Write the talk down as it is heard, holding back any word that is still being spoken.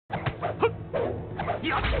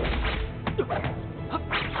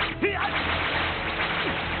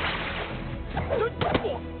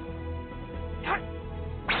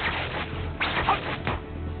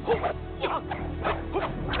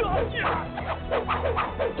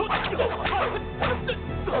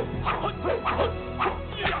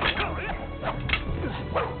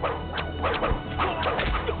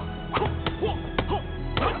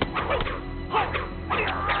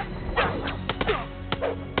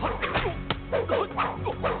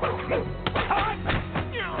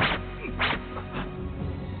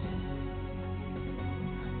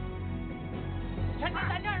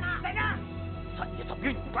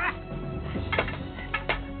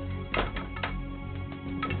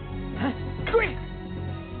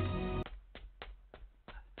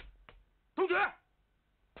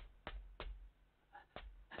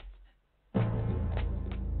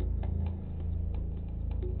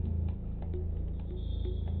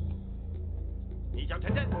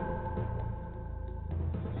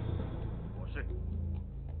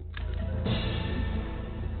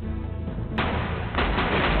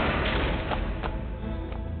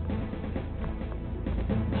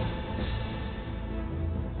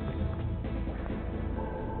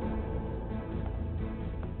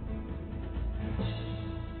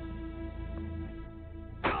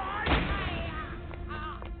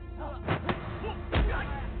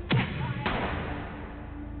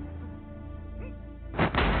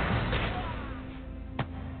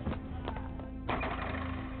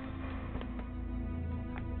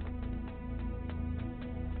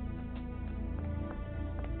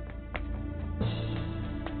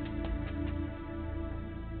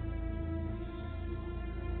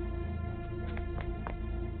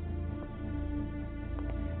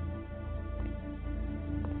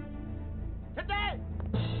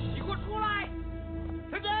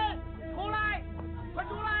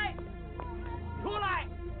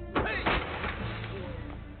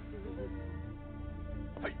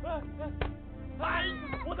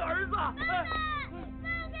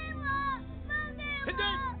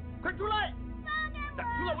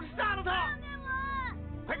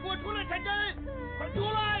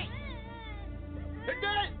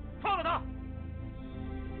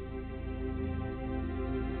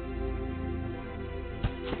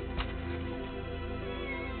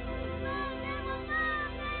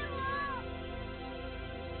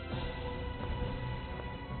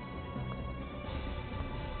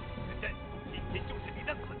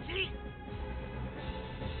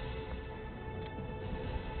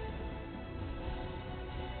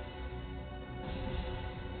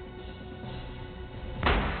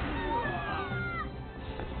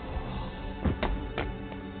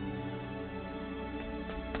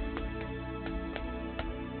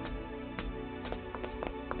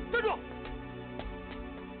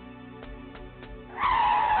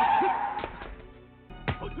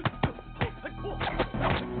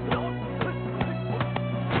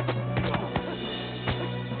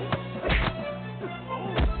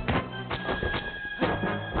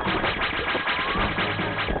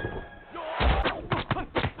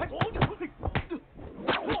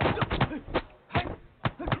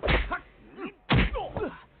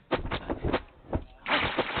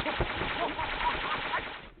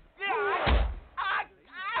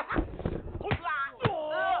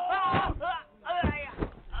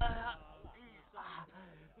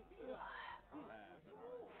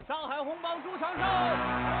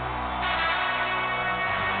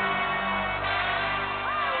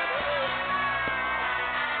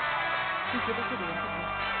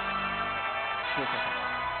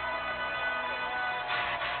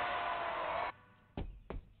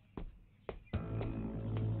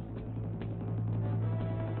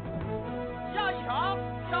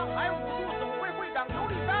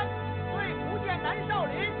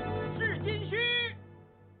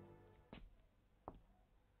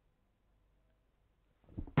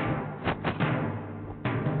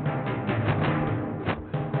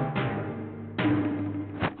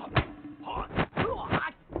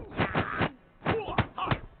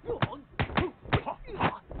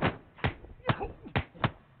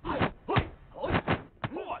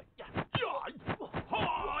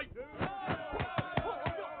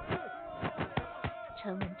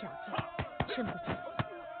沉稳矫健，深不见底。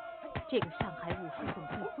这个上海武术总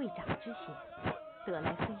会会长之嫌，得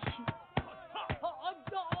来非虚。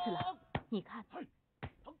次郎，你看，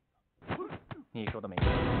你说的没错。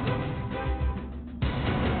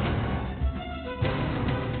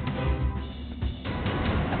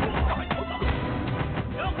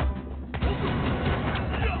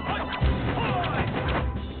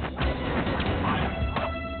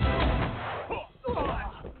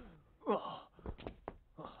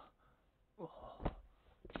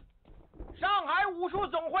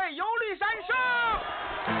一闪胜！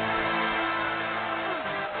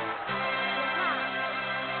我看，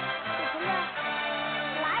这回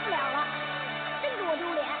来不了了，真给我丢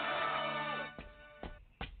脸。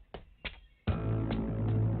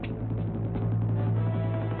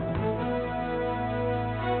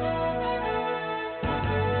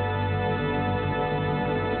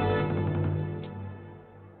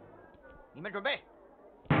你们准备。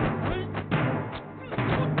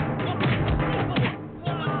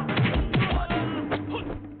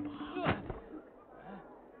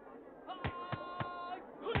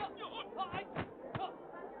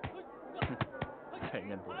承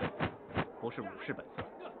认不对，不是武士本色。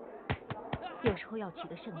有时候要取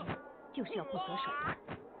得胜利，就是要不择手段。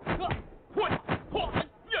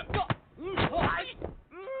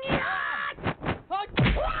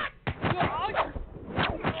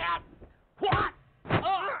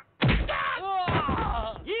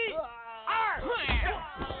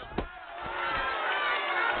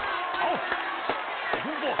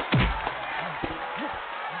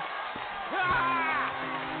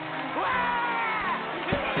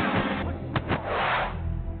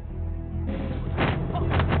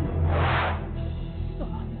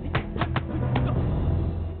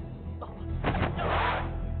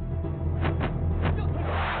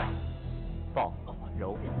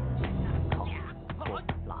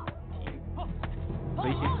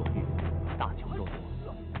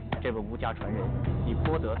这位吴家传人已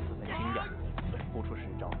颇得此门经验，不出10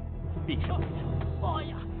招，必胜无疑。哎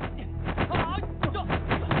呀！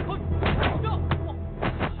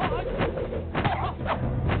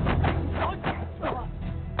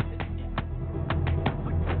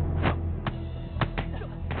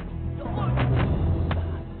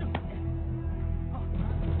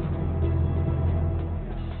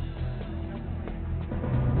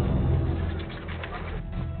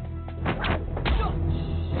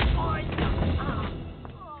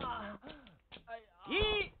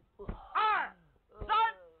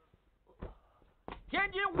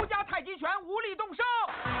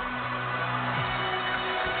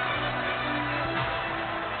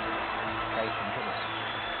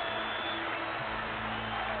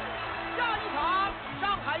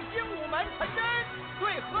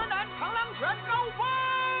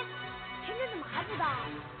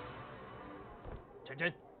陈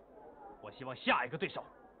真，我希望下一个对手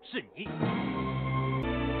是你。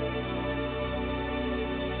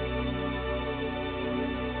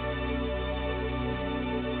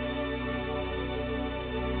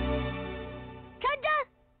陈真，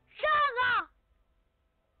上啊！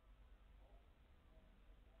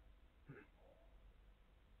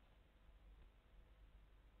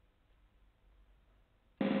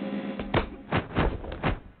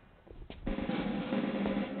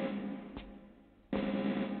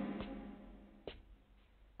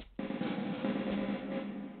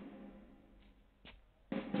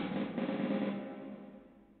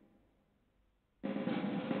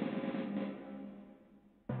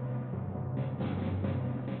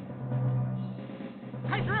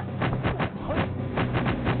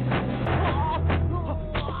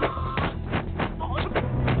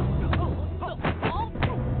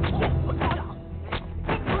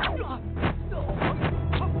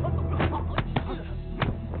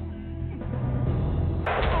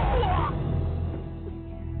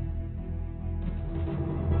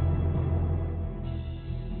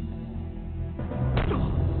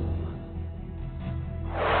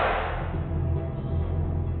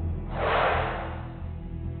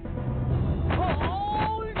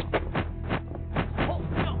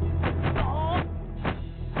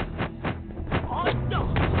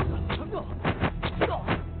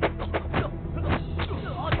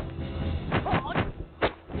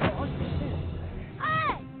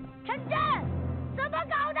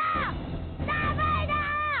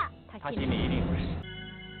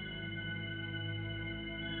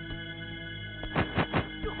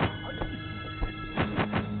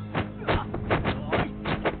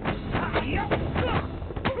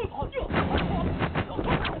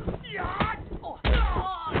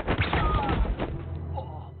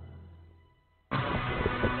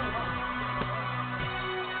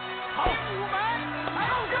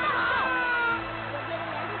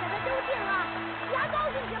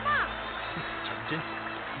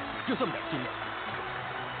就这么点经验。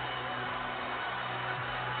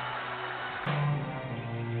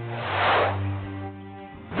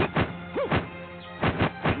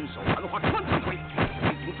伸手盘花穿堂腿，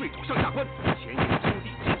连同对手上下关，前引兄弟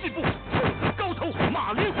极致步，后得高头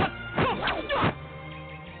马连环。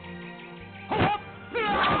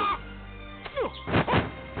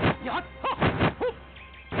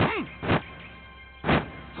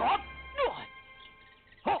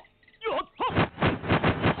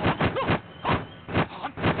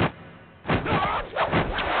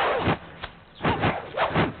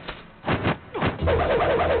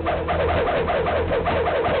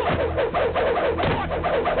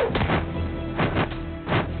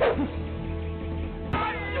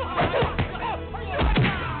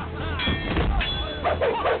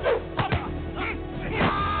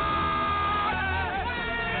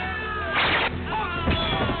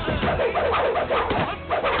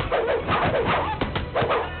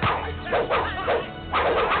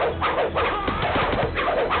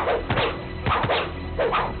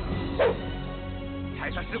泰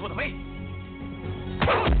山师傅的背。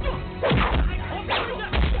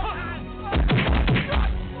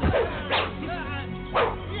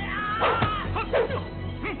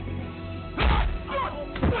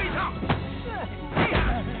对上。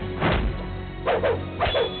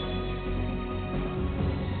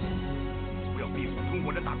不要逼死中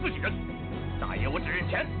国人打自己人，大爷我只认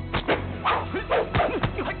钱。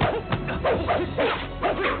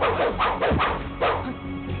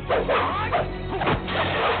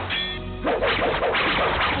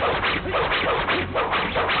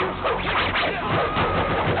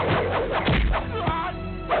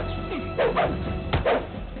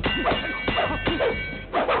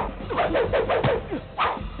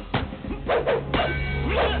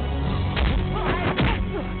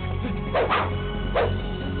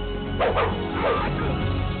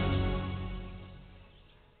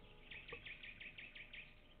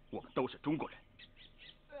我们都是中国人。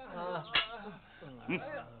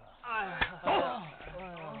走。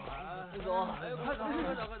走，快走，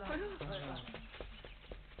快走，快走。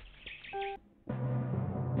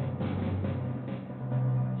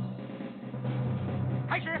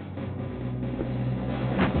开始。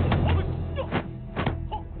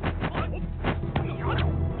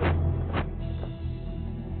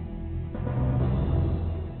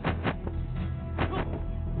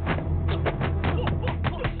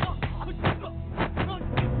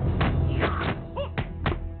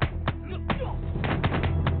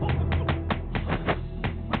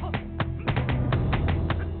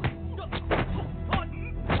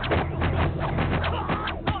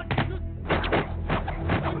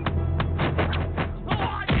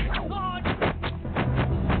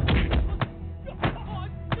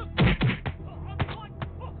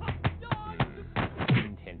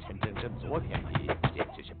昨天比简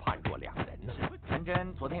直是判若两人呢。陈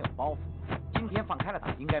真昨天有包袱，今天放开了打，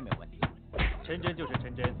应该没有问题。陈真就是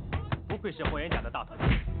陈真，不愧是霍元甲的大头。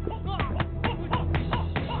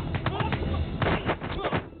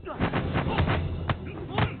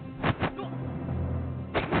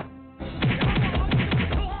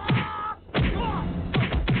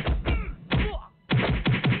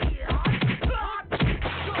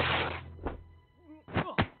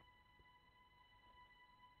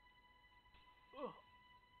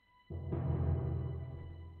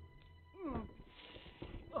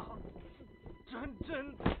真，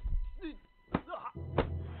你1、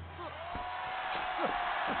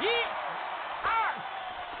2、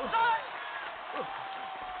3，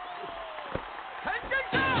陈真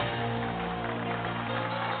胜，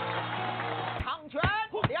长拳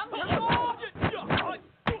2成功。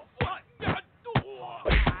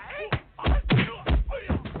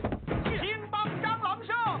青帮张郎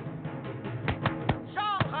胜，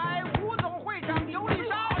上海五总会长刘立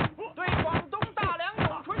山对广东大梁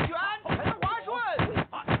咏春拳陈华顺。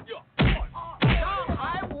上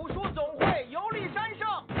海武术总会尤立山胜，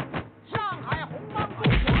上海红帮朱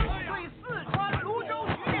强对四川泸州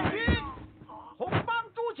徐建军，红帮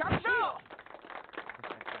朱强胜。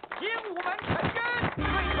精武门陈真对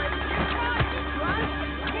北京八极拳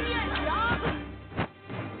吴彦祥。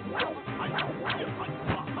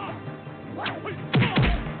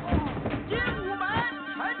精武门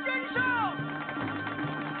陈真胜。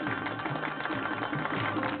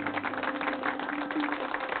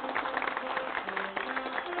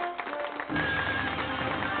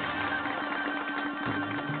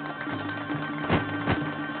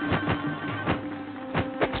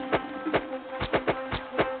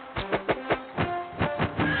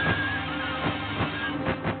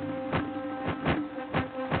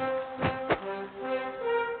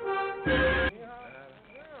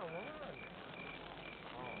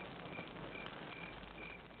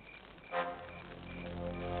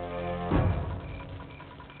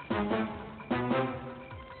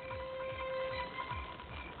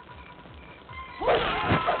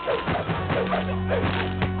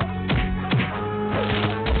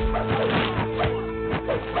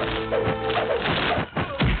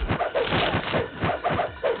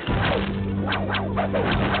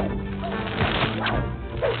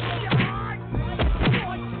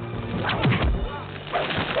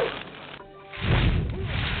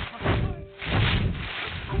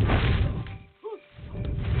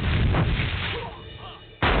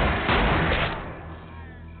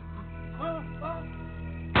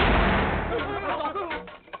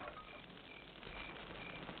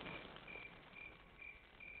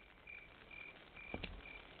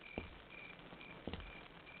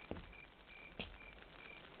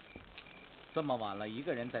这么晚了，一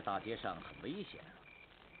个人在大街上很危险。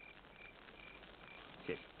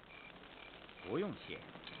谢谢。不用谢，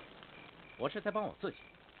我是在帮我自己。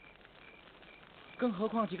更何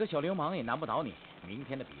况几个小流氓也难不倒你。明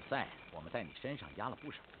天的比赛，我们在你身上压了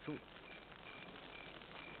不少的注。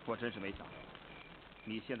我真是没想到，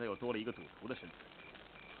你现在又多了一个赌徒的身份，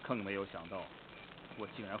更没有想到，我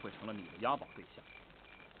竟然会成了你的押宝对象。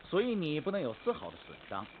所以你不能有丝毫的损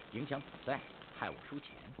伤，影响比赛，害我输钱。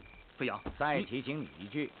飞扬，再提醒你一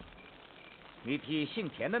句，你替姓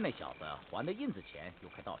田的那小子还的印子钱又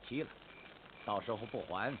快到期了，到时候不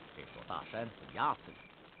还，这座大山会压死你。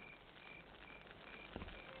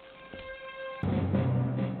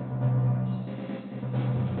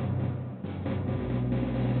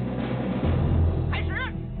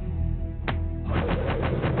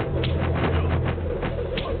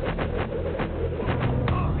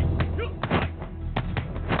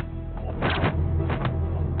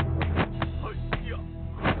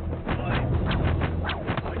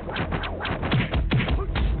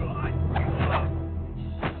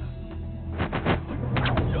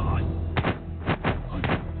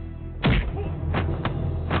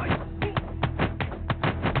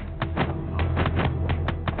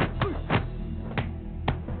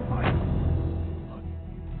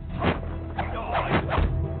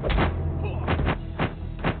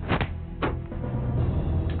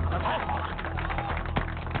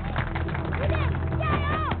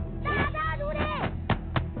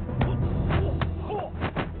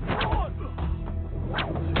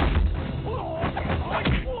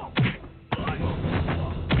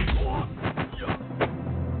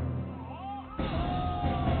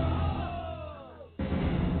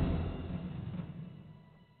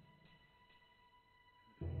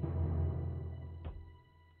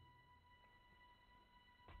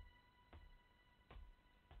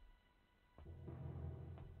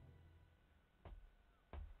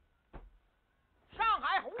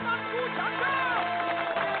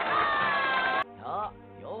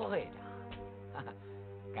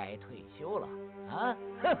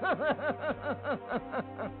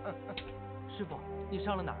师傅，你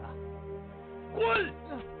伤了哪儿了？滚！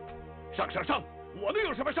上！我能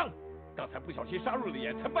有什么伤？刚才不小心杀入了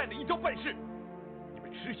眼，才败了一招半式。你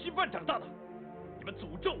们吃稀饭长大的，你们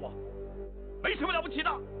诅咒我，没什么了不起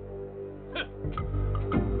的。哼！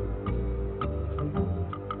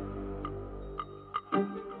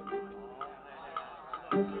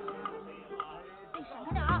闪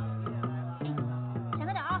开点啊！闪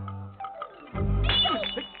开点啊！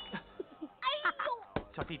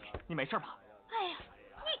小弟弟，你没事吧？哎呀，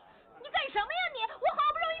你干什么呀你？我好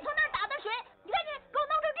不容易从那儿打的水，你看你给我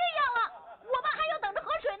弄成这样了，我们还要等着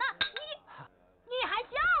喝水呢，你还笑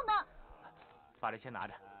呢？把这钱拿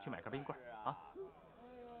着，去买根冰棍啊！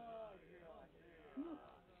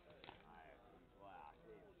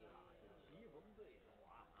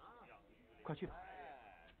快去吧。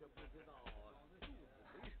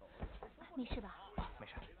没事吧？没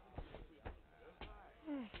事。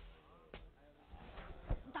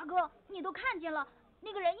大哥，你都看见了，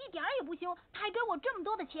那个人一点也不凶，他还给我这么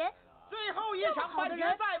多的钱。最后一场半决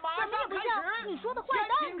赛马上开始，你说的坏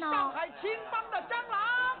蛋呢？上海青帮的蟑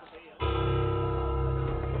螂。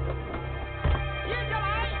接下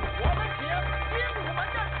来我们请精武门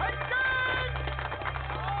的陈真。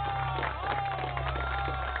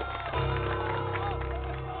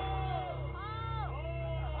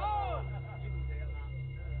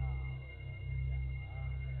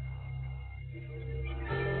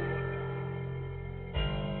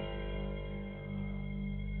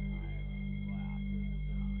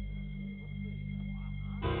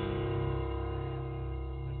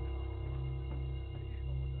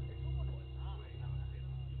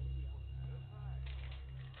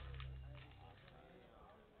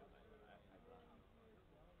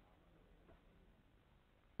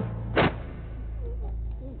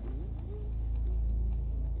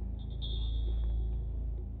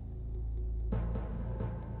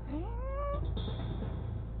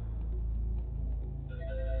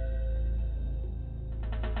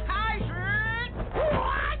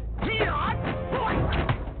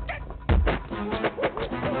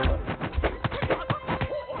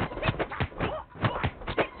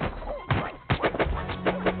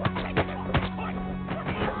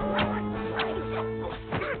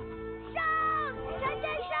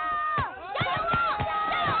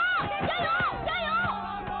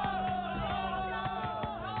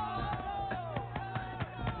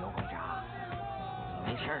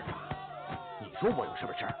说我有什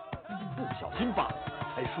么事儿？不小心罢了，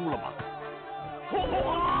才输了吗？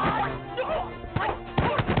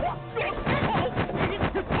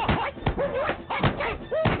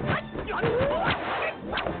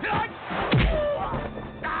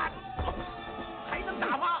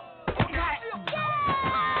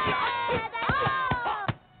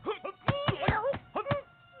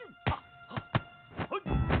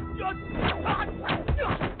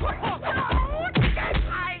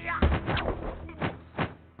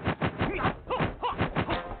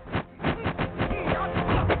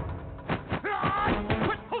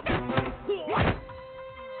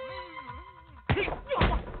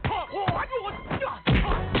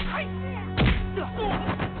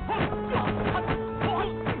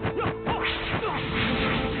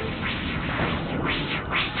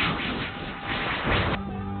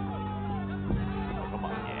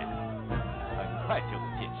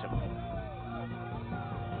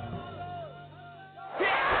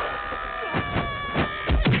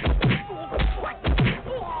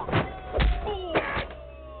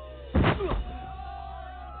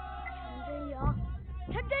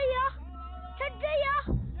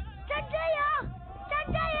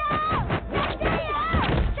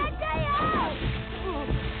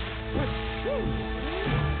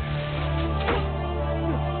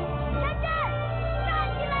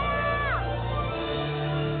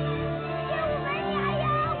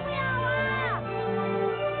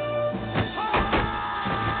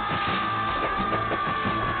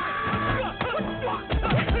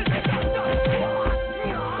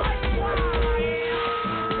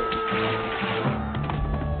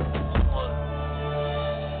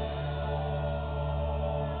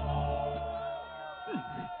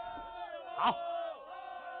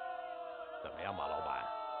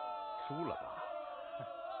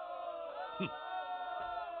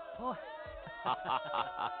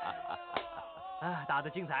打得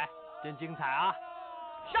精彩，真精彩啊！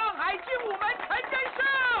上海精武门陈真胜。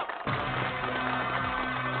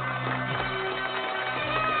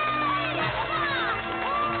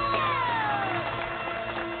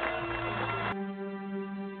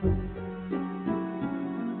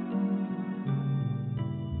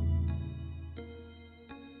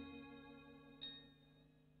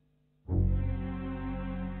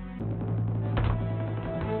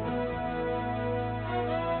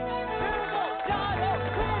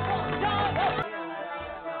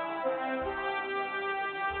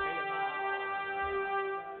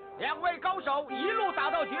两位高手一路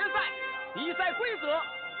打到决赛，比赛规则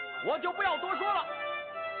我就不要多说了。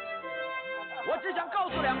我只想告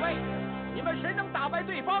诉两位，你们谁能打败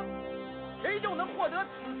对方，谁就能获得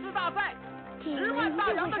此次大赛10万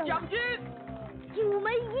大洋的奖金。精武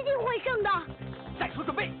门一定会胜的。战术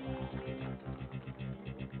准备。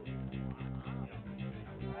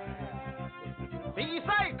比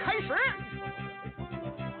赛开始。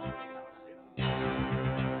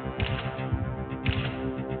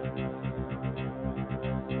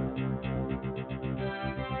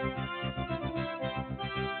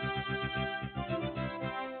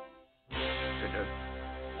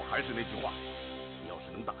还是那句话，你要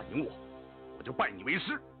是能打赢我，我就拜你为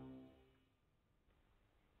师。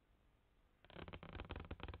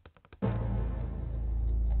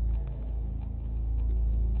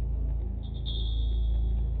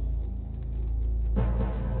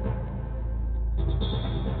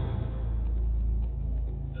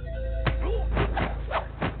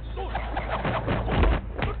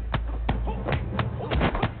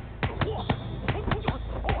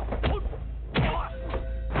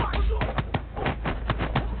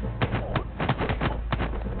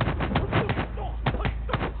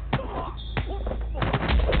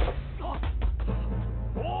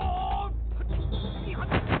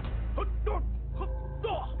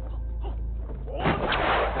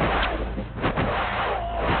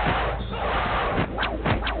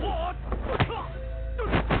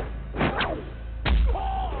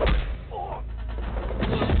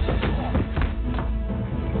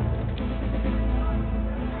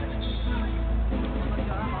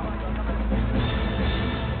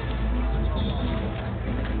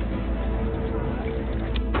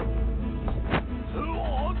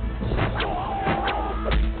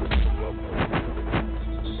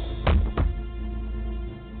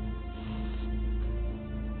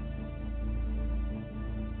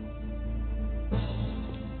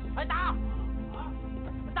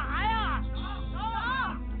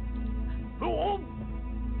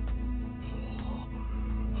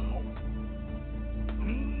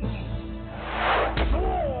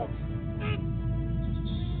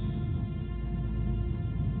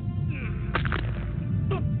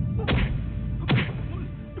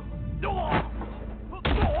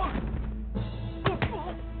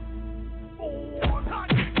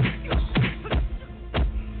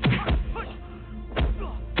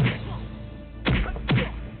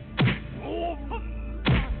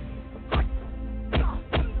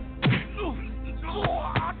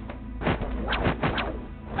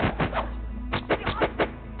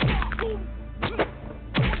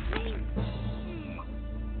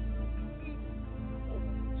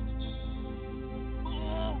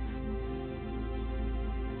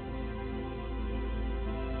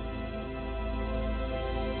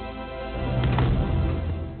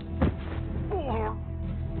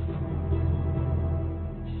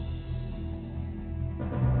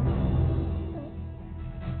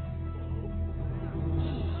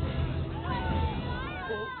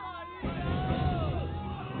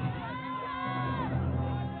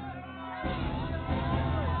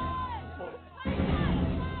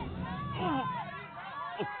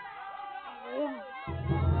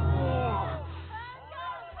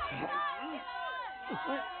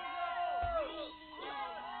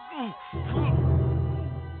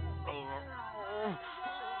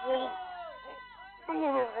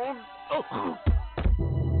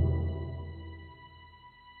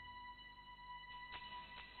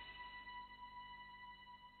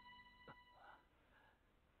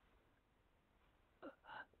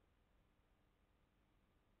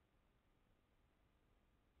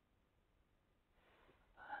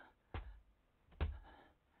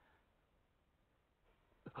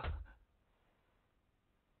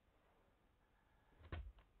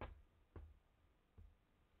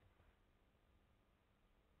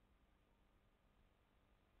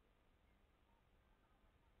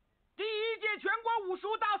武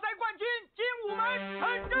术大赛冠军精武门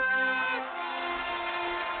陈真。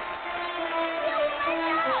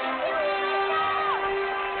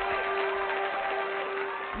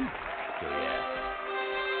九爷，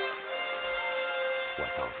我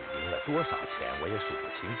到底赢了多少钱，我也数不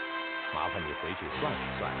清，麻烦你回去算一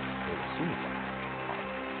算，给我心里话。好了。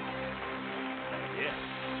爷，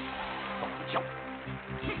放枪！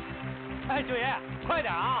哎，九爷，快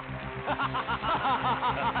点啊！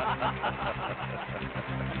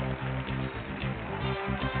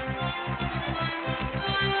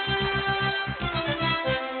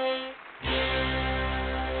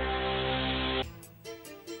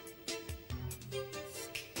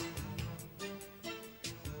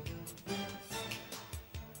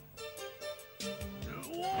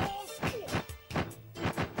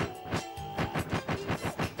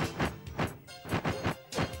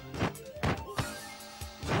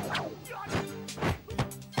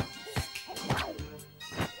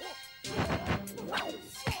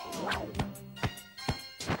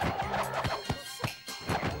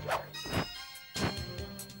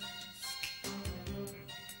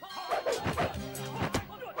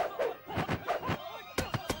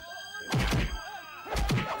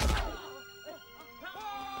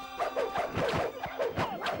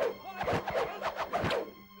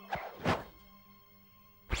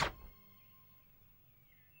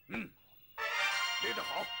练得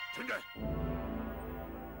好，陈真。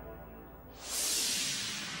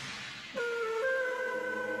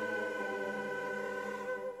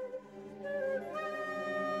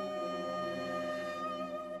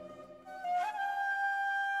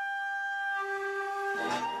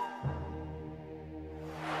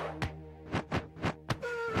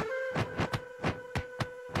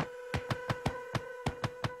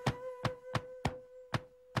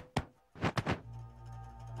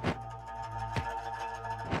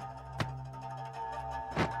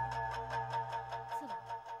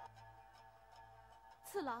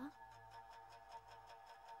次郎，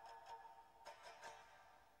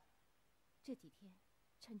这几天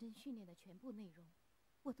陈真训练的全部内容，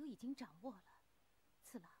我都已经掌握了。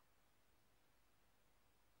次郎，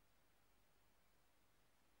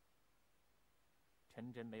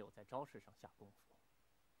陈真没有在招式上下功夫，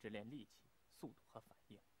只练力气、速度和反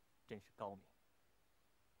应，真是高明。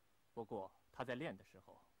不过他在练的时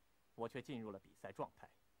候，我却进入了比赛状态，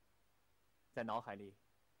在脑海里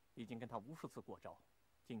已经跟他无数次过招。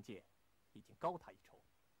境界已经高他一筹，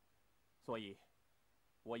所以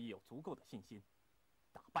我已有足够的信心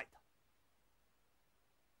打败他。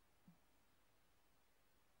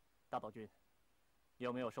大岛君，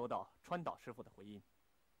有没有收到川岛师傅的回音？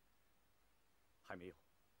还没有。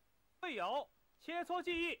会有切磋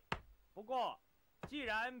技艺，不过既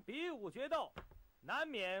然比武决斗，难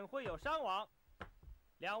免会有伤亡。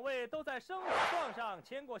两位都在生死状上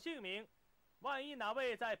签过姓名，万一哪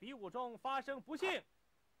位在比武中发生不幸，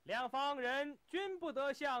两方人均不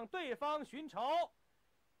得向对方寻仇。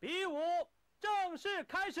比武正式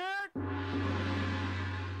开始。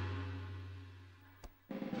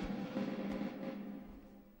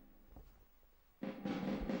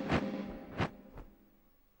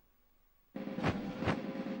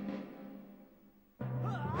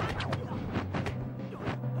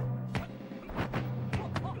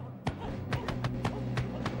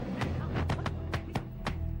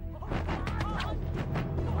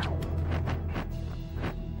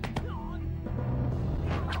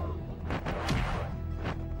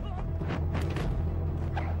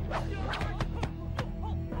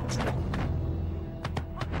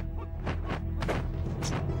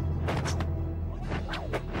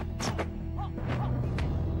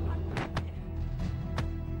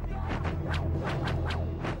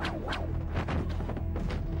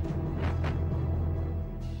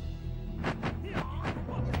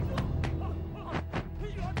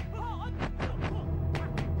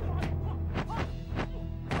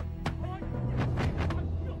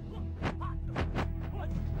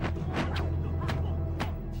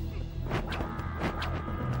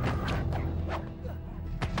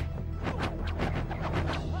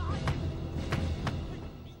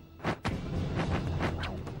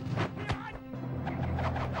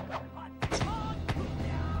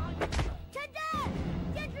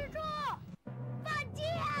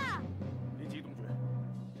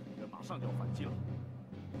上就要反击了。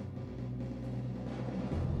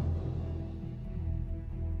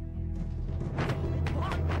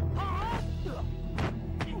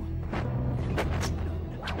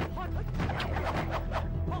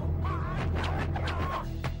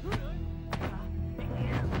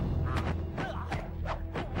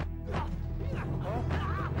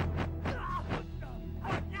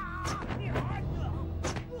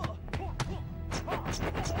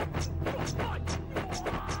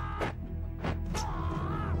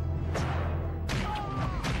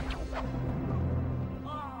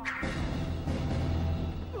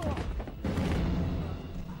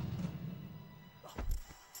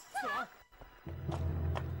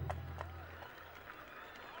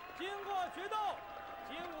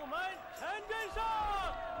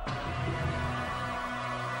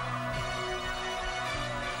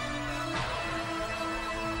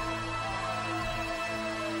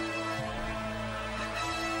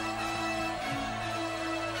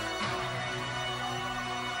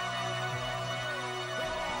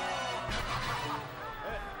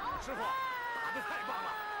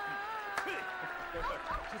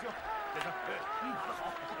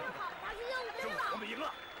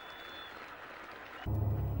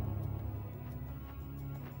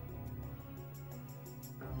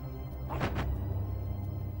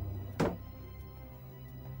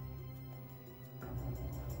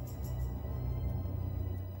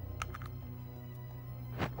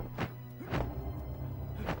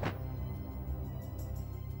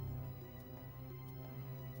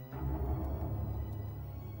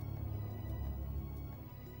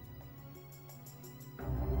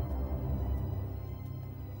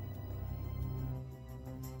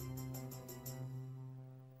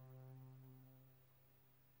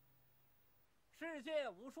世界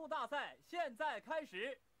武术大赛现在开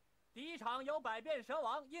始，第一场由百变蛇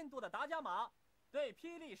王印度的达伽马对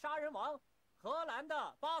霹雳杀人王荷兰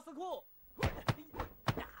的巴斯库。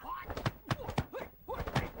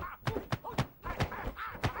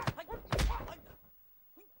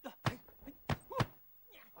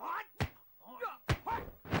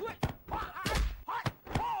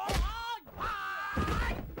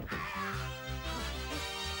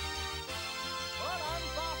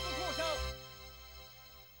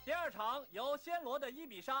由暹罗的伊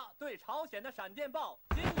比沙对朝鲜的闪电豹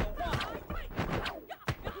金永化。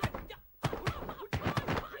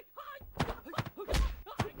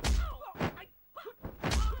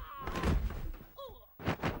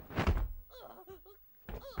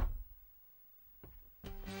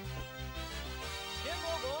暹罗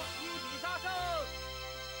国伊比沙胜。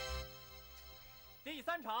第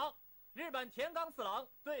三场，日本田冈次郎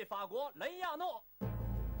对法国雷亚诺。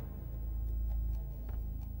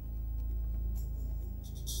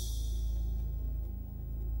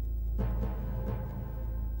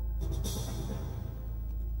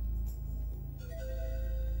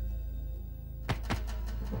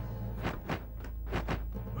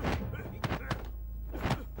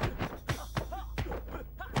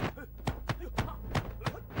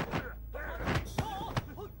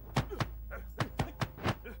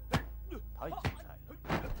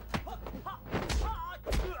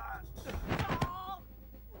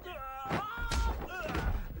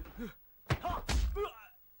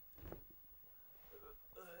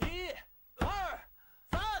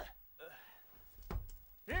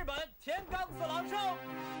田冈次郎胜。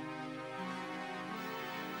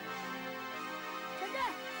陈震，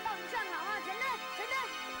到你上场了，陈震，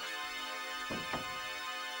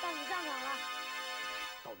到你上场了。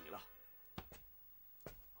到你了。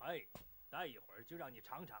哎，待一会儿就让你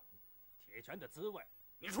尝尝铁拳的滋味。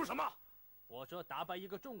你说什么？我说打败一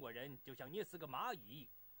个中国人，就像捏死个蚂蚁。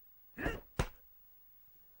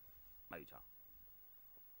麦玉强，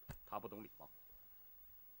他不懂礼貌。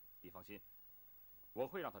你放心，我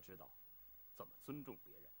会让他知道怎么尊重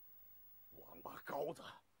别人。王八羔子，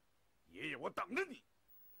爷爷我等着你。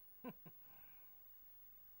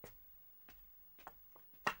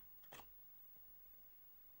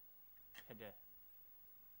陈震，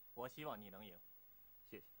我希望你能赢。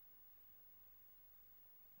谢谢。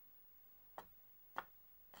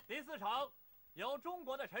第四场，由中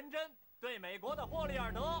国的陈真对美国的霍利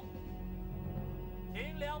尔德，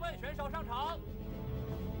请两位选手上场。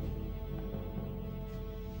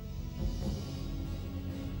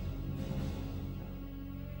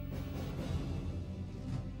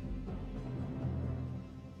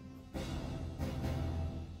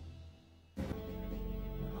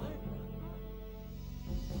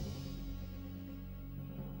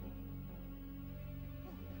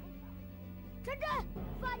陈真，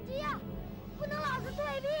反击呀！不能老是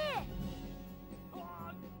退避。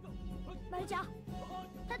麦强，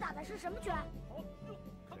他打的是什么拳？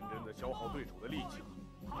陈真在消耗对手的力气，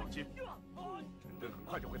放心，陈真很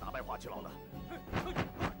快就会打败华七郎的。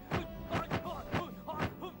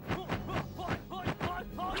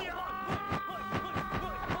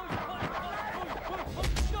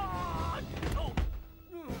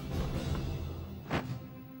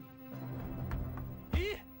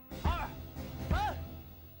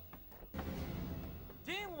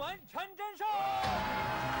陈真胜。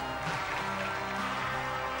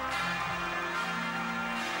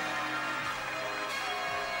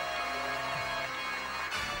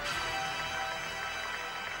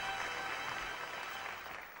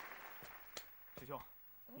师兄，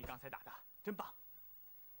你刚才打的真棒。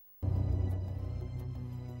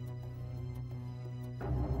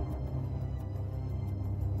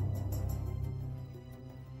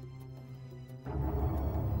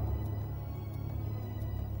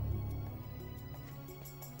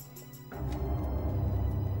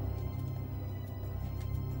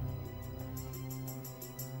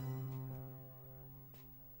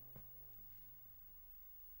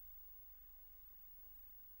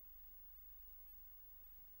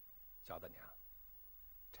小大娘，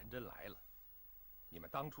陈真来了，你们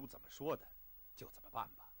当初怎么说的，就怎么办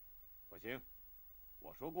吧。不行，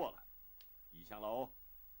我说过了，一香楼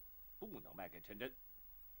不能卖给陈真。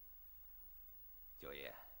九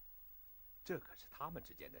爷，这可是他们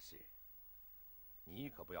之间的事，你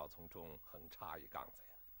可不要从中横插一杠子呀。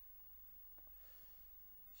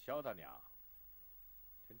萧大娘，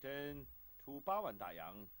陈真出8万大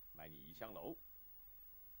洋买你一香楼，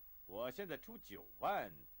我现在出9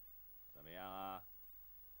万。怎么样啊？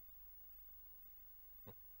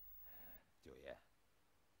九爷，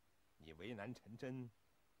你为难陈真，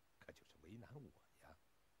可就是为难我呀。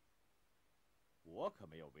我可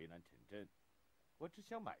没有为难陈真，我只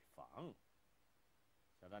想买房。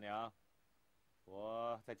小大娘，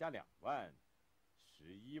我再加2万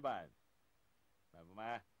，11万，买不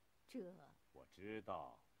买？这我知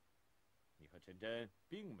道，你和陈真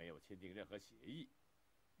并没有签订任何协议，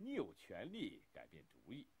你有权利改变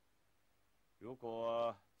主意。如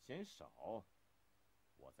果嫌少，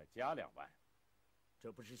我再加2万。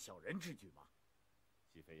这不是小人之举吗？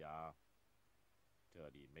西飞扬，这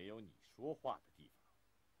里没有你说话的地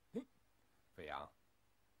方。飞扬，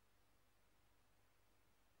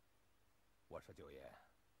我说九爷，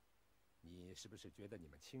你是不是觉得你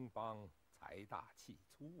们青帮财大气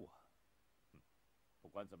粗啊？不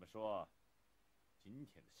管怎么说，今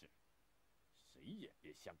天的事，谁也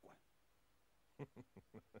别想管。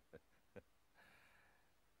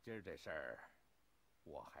今儿这事儿，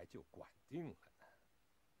我还就管定了呢。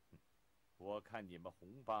我看你们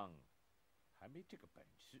红帮还没这个本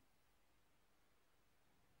事。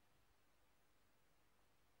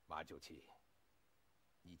马九七，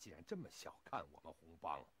你既然这么小看我们红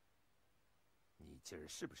帮，你今儿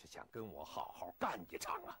是不是想跟我好好干一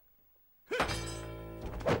场啊？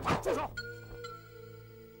住手！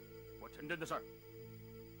我陈真的事儿，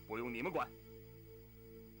不用你们管。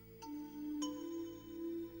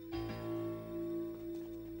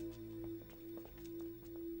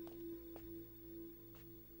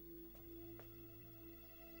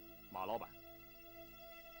马老板，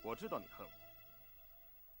我知道你恨我，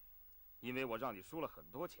因为我让你输了很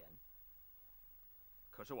多钱。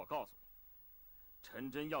可是我告诉你，陈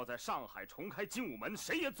真要在上海重开精武门，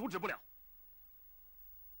谁也阻止不了。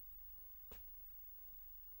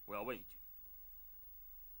我要问一句，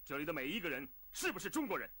这里的每一个人是不是中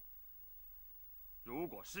国人？如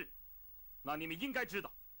果是，那你们应该知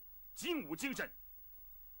道，精武精神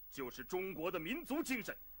就是中国的民族精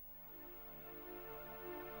神。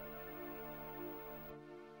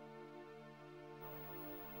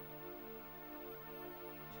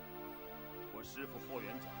我师父霍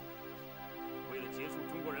元甲为了结束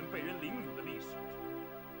中国人被人凌辱的历史，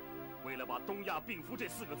为了把东亚病夫这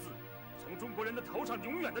4个字从中国人的头上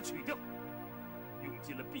永远的取掉，用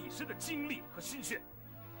尽了毕生的精力和心血。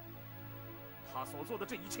他所做的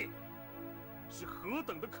这一切，是何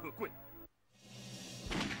等的可贵！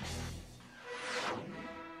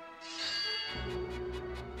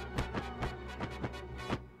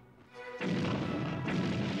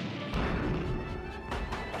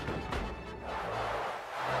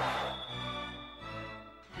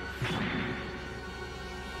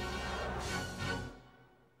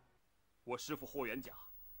我师父霍元甲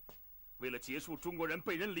为了结束中国人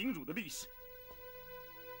被人凌辱的历史，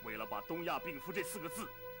为了把东亚病夫这4个字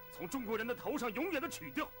从中国人的头上永远的取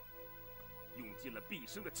掉，用尽了毕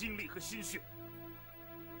生的精力和心血。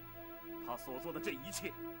他所做的这一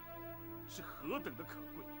切，是何等的可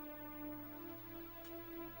贵！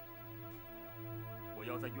我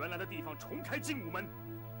要在原来的地方重开精武门，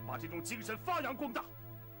把这种精神发扬光大。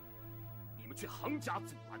你们却横加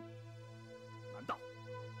阻拦，难道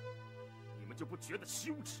你们就不觉得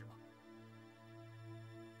羞耻吗？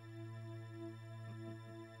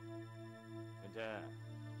陈真，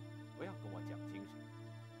不要跟我讲精神，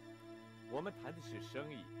我们谈的是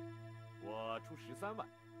生意。我出13万，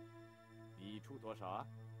你出多少啊？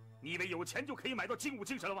你以为有钱就可以买到精武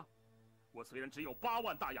精神了吗？我虽然只有8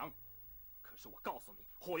万大洋，可是我告诉你，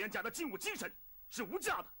霍元甲的精武精神是无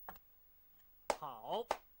价的。好，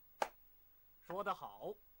说得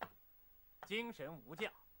好，精神无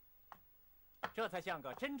价，这才像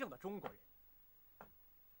个真正的中国人。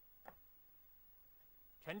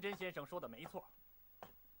陈真先生说的没错，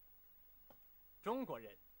中国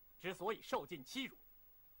人之所以受尽欺辱，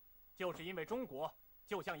就是因为中国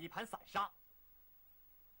就像一盘散沙。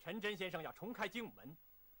陈真先生要重开精武门，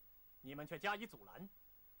你们却加以阻拦，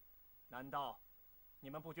难道你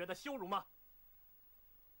们不觉得羞辱吗？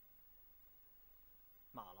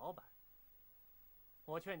马老板，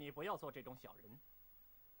我劝你不要做这种小人。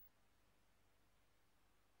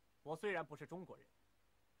我虽然不是中国人，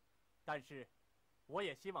但是我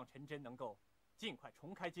也希望陈真能够尽快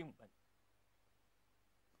重开精武门。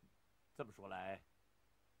这么说来，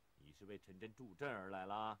你是为陈真助阵而来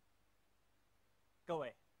啦？各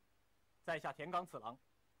位，在下田刚次郎，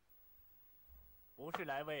不是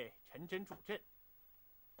来为陈真助阵，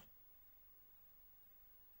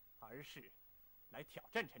而是来挑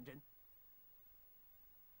战陈真。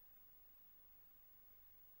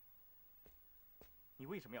你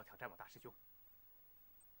为什么要挑战我大师兄？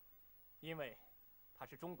因为他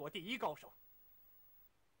是中国第一高手。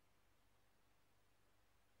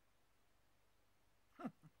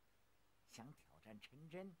哼，想挑战陈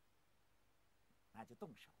真，那就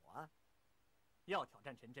动手啊！要挑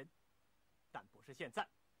战陈真，但不是现在。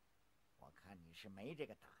我看你是没这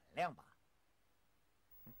个胆量吧？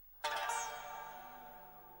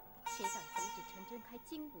谁敢阻止陈真开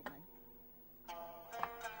精武门，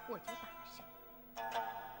我就打谁。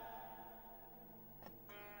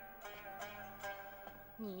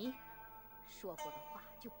你说过的话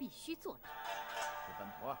就必须做到。这本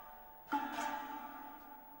婆，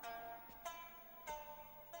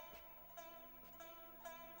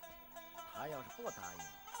他要是不答应，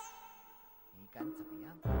你敢怎么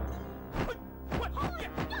样？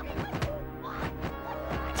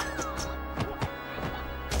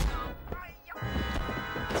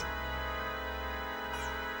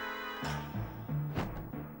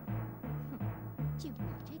就你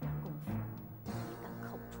这点功夫，也敢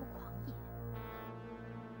口出狂言？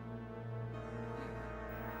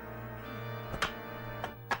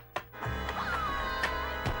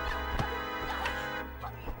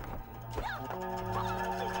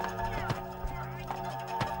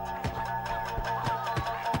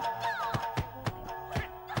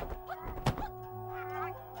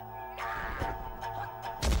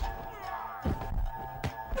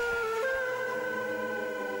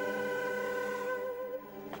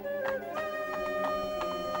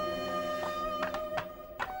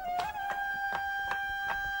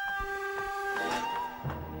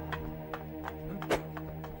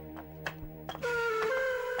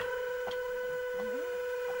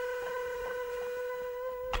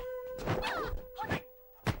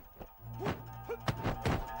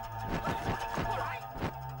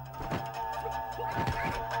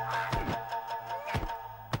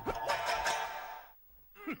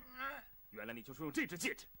原来你就是用这只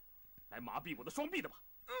戒指来麻痹我的双臂的吧？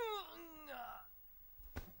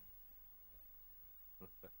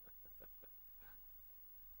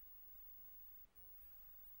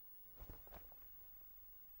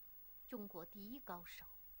中国第一高手，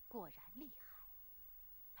果然厉害，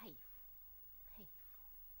佩服佩服。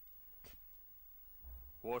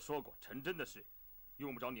我说过，陈真的事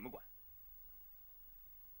用不着你们管。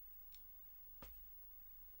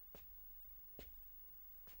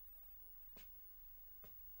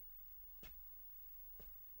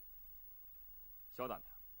萧大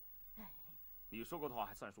娘，哎，你说过的话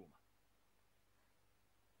还算数吗？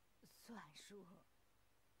算数。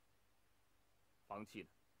房契呢？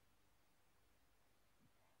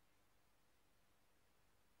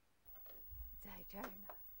在这儿呢。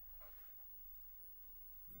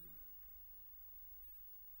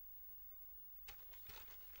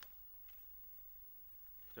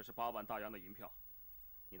这是8万大洋的银票，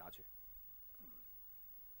你拿去。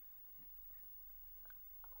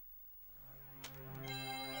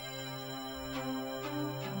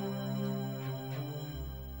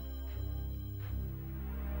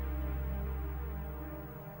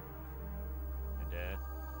陈真，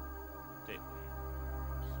这回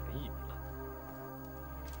便宜你了。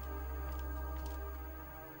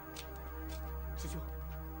师兄，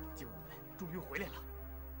精武门终于回来了。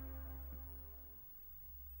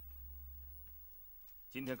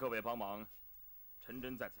今天各位帮忙，陈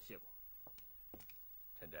真在此谢过。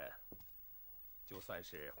陈真，就算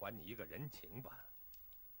是还你一个人情吧。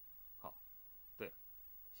好，对了，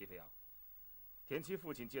西飞扬，田七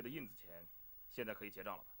父亲借的印子钱，现在可以结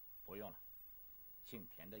账了吧？不用了，姓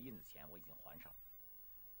田的印子钱我已经还上了。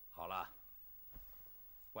好了，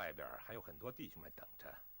外边还有很多弟兄们等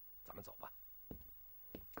着，咱们走吧。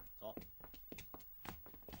走。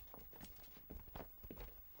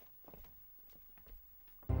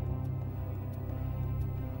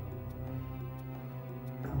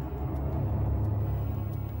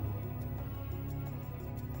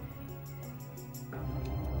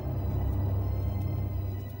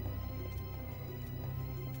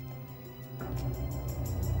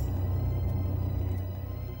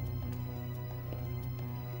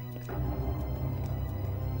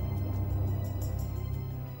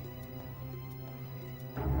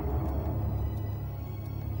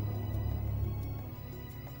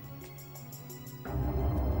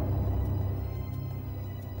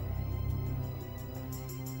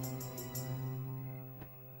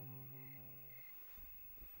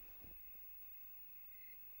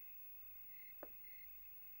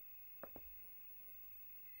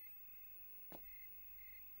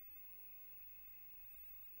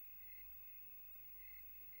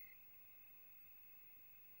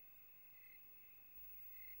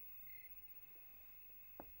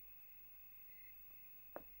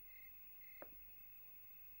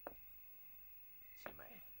七妹，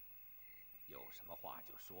有什么话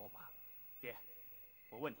就说吧。爹，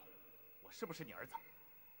我问你，我是不是你儿子？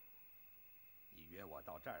你约我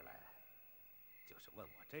到这儿来，就是问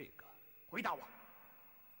我这个？回答我。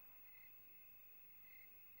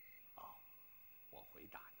好，我回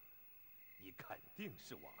答你，你肯定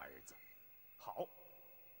是我儿子。好，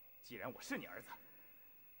既然我是你儿子，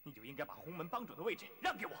你就应该把洪门帮主的位置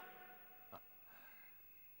让给我。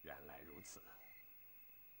原来如此。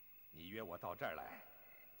你约我到这儿来，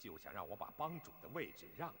就想让我把帮主的位置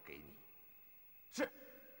让给你。是。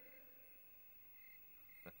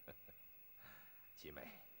七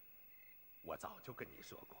妹，我早就跟你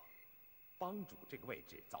说过，帮主这个位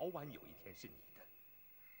置早晚有一天是你的，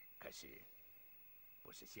可是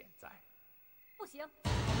不是现在。不行，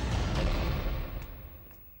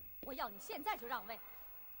我要你现在就让位。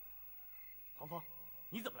黄蜂，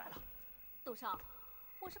你怎么来了？杜少，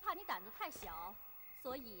我是怕你胆子太小，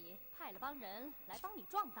所以派了帮人来帮你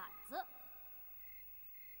壮胆子。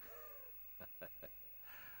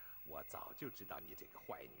我早就知道你这个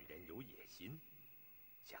坏女人有野心，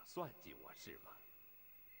想算计我是吗？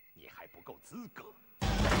你还不够资格。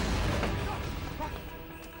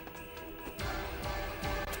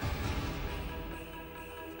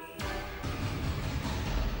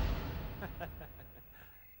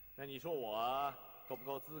那你说我够不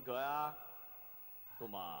够资格呀？杜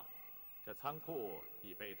妈，这仓库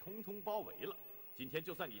已被通通包围了，今天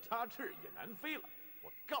就算你插翅也难飞了。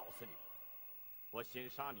我告诉你，我先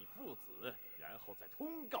杀你父子，然后再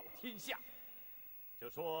通告天下，就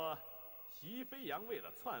说熹飞扬为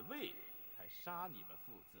了篡位才杀你们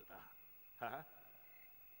父子的，哈哈。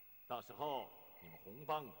到时候你们红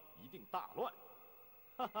帮一定大乱，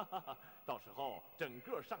哈哈哈哈！到时候整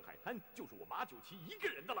个上海滩就是我马九旗一个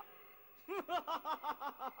人的了。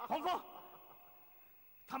黄蜂，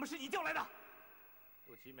他们是你叫来的。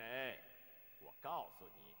杜七美，我告诉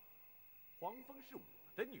你，黄蜂是我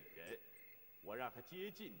的女人，我让她接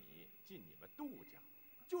近你，进你们杜家，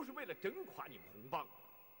就是为了整垮你们红帮。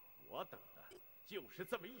我等的就是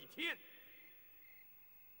这么一天。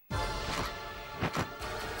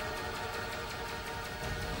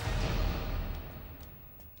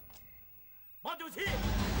马九旗，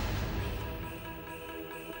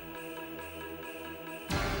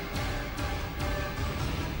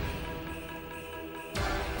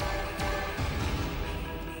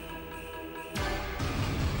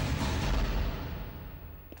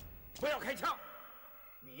不要开枪！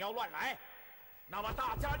你要乱来，那么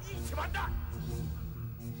大家一起完蛋！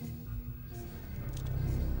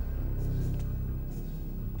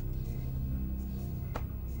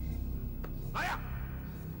来呀！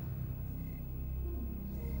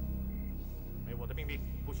没我的命令，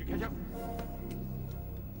不许开枪。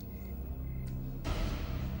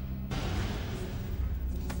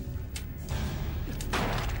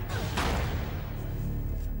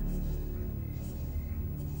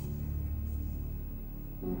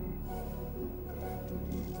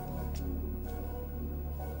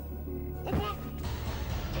红枫，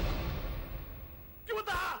给我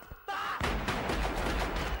打！打！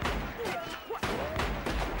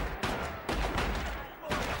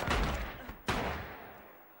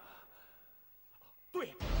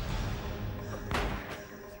对。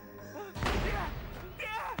爹！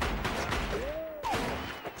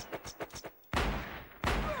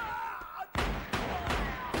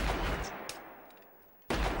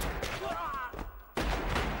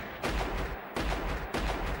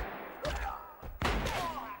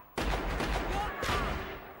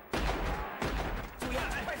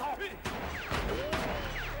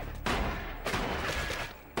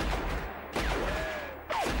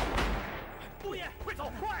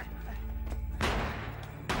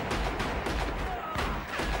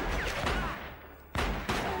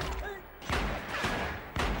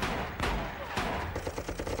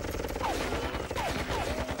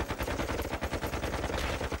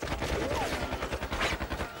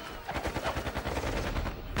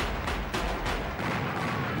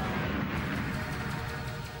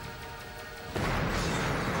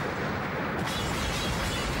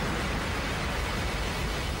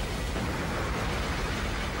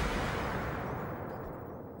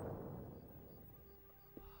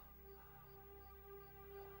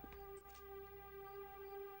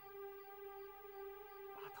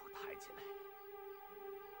起来，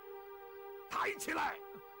抬起来！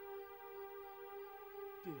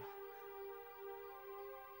爹，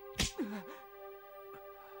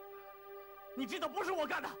你知道不是我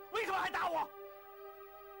干的，为什么还打我？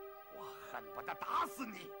我恨不得打死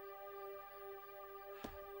你！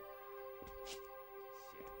现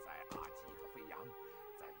在阿基和飞扬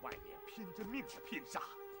在外面拼着命的拼杀，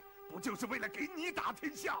不就是为了给你打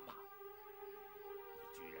天下吗？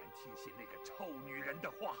你居然听信那个臭女人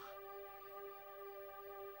的话，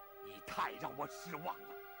你太让我失望了。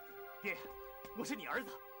爹，我是你儿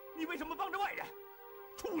子，你为什么帮着外人？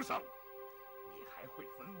畜生！你还会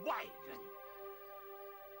分外人？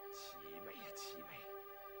齐美呀，齐美！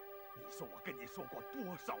你说我跟你说过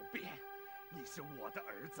多少遍，你是我的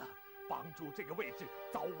儿子，帮助这个位置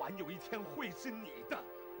早晚有一天会是你的，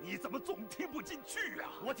你怎么总听不进去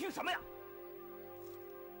啊？我听什么呀？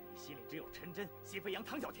你心里只有陈真、谢飞扬、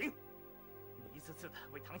唐小婷，你一次次的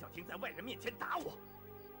为唐小婷在外人面前打我，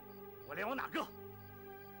我连我哪个？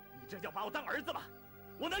你这叫把我当儿子吗？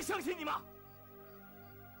我能相信你吗？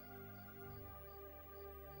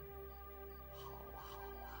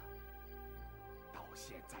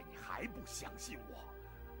现在你还不相信我？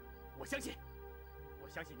我相信，我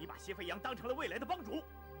相信你把谢飞扬当成了未来的帮主，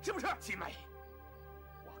是不是？齐美，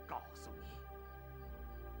我告诉你，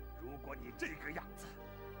如果你这个样子，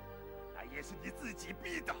那也是你自己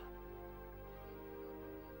逼的。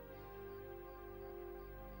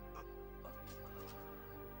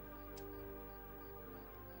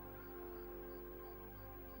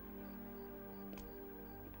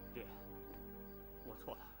爹，我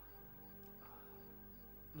错了。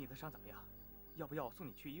你的伤怎么样？要不要送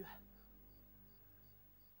你去医院？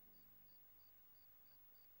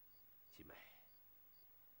齐美，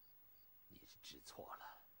你是知错了。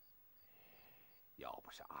要不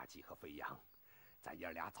是阿基和飞扬，咱爷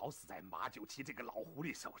俩早死在马九七这个老狐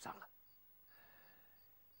狸手上了。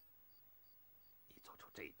你做出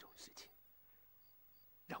这种事情，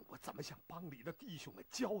让我怎么向帮里的弟兄们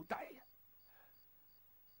交代呀？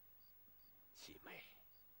齐美。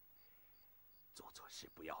做错事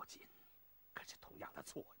不要紧，可是同样的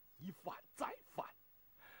错一犯再犯，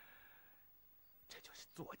这就是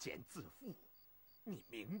作茧自缚，你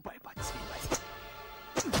明白吧，齐美？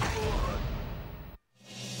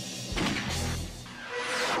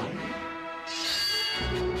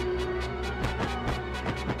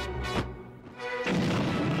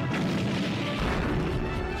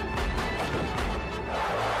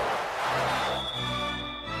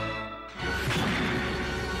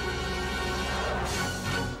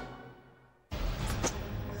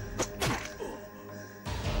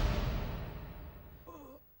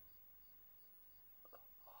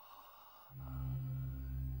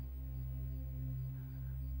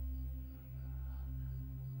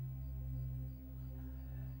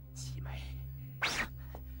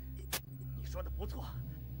说的不错，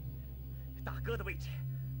大哥的位置，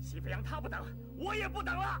西飞扬他不等，我也不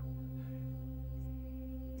等了。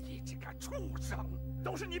你这个畜生，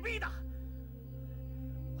都是你逼的。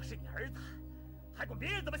我是你儿子，还管别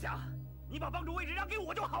人怎么想？你把帮主位置让给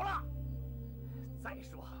我就好了。再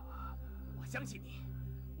说，我相信你，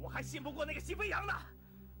我还信不过那个西飞扬呢。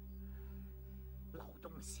老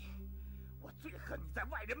东西，我最恨你在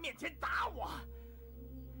外人面前打我。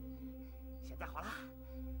现在好了。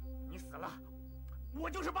你死了，我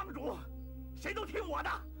就是帮主，谁都听我的，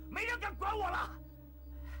没人敢管我了。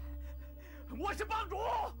我是帮主，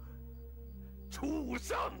畜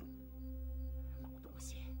生！老东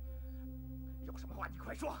西，有什么话你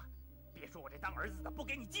快说，别说我这当儿子的不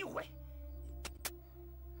给你机会。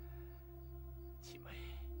齐美，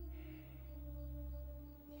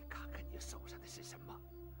你看看你手上的是什么？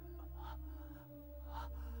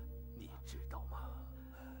你知道吗？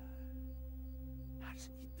那是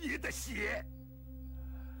你爹的血！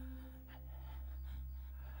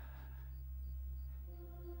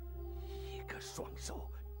一个双手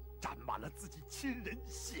沾满了自己亲人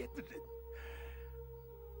血的人，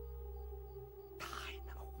他还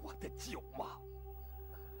能活得久吗？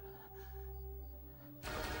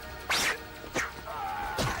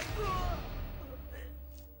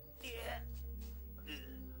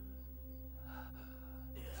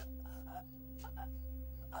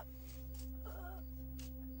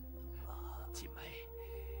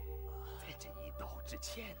之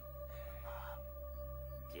前，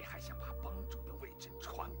爹还想把帮主的位置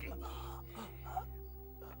传给你，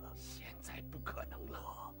现在不可能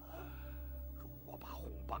了。如果把红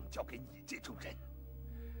帮交给你这种人，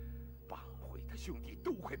帮会的兄弟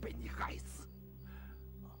都会被你害死。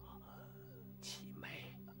齐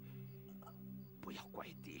美，不要怪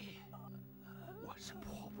爹，我是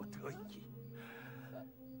迫不得已。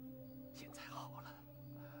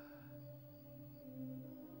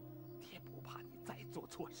做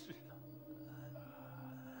错事了，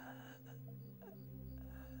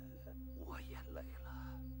我也累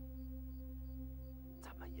了。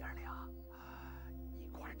咱们爷儿俩一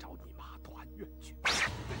块儿找你妈团圆去。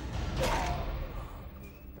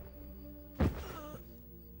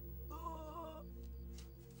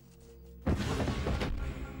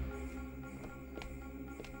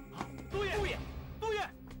杜爷，杜爷，杜爷，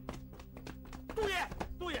杜爷，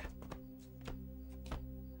杜爷，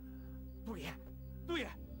杜爷，杜爷，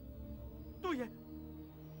杜爷，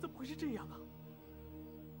怎么会是这样啊？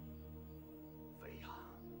飞扬，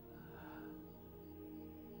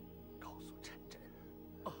告诉陈真，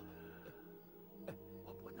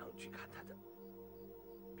我不能去看他的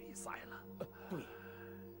比赛了。对，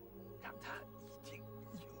让他一定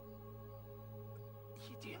赢，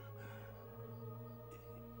一定。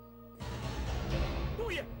杜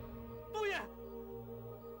爷，杜爷，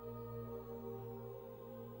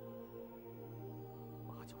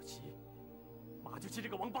马九七，马九七这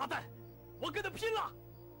个王八蛋，我跟他拼了！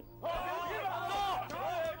拼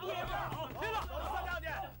了！走，拼了！三将军，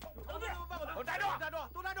同志，都站住！站住！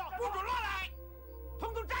都站住！不准乱来！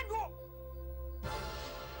统统站住！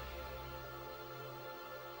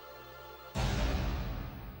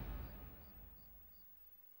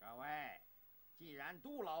各位，既然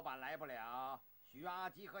杜老板来不了，徐阿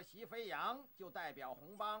基和席飞扬就代表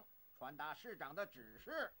红帮传达市长的指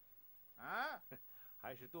示。啊，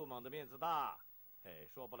还是杜猛的面子大，嘿，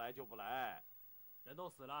说不来就不来。人都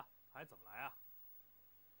死了，还怎么来啊？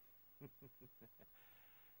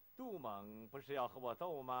杜猛不是要和我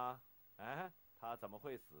斗吗？啊，他怎么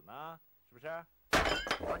会死呢？是不是？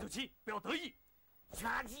马九七，不要得意。徐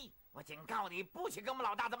阿基，我警告你，不许跟我们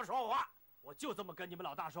老大这么说话。我就这么跟你们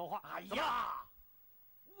老大说话。哎呀，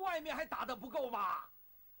外面还打得不够吗？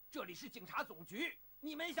这里是警察总局，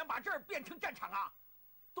你们想把这儿变成战场啊？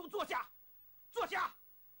都坐下，坐下。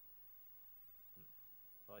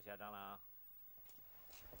坐下，长老。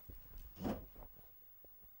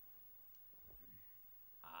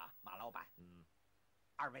啊，马老板，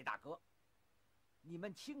二位大哥，你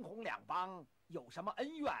们青红两帮有什么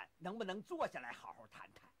恩怨，能不能坐下来好好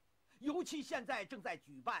谈谈？尤其现在正在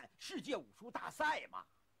举办世界武术大赛嘛，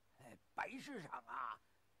白市长啊，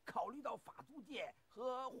考虑到法租界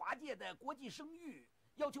和华界的国际声誉，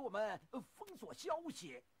要求我们封锁消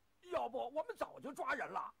息，要不我们早就抓人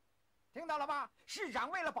了。听到了吗？市长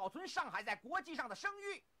为了保存上海在国际上的声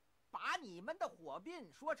誉，把你们的火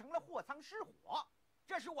并说成了货仓失火，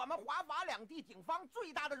这是我们华法两地警方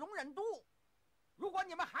最大的容忍度。如果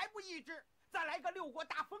你们还不抑制，再来个六国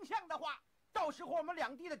大风向的话，到时候我们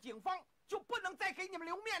两地的警方就不能再给你们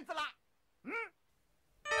留面子了。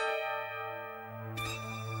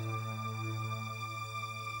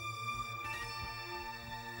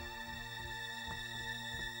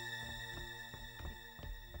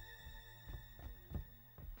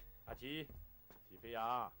阿七，齐飞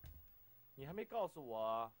扬，你还没告诉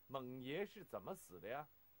我猛爷是怎么死的呀？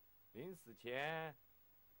临死前，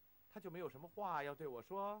他就没有什么话要对我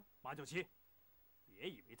说？马九七，别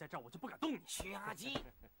以为在这儿我就不敢动你。徐阿基，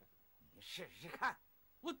你试试看。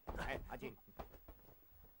我，哎，阿基，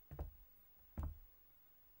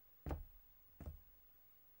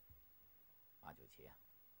马九七啊，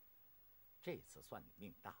这次算你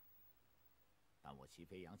命大，但我齐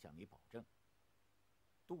飞扬向你保证，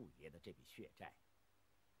杜爷的这笔血债，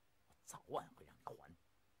我早晚会让你还。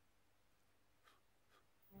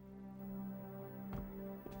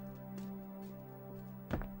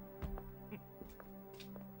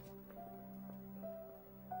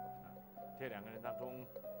这两个人当中，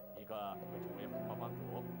一个会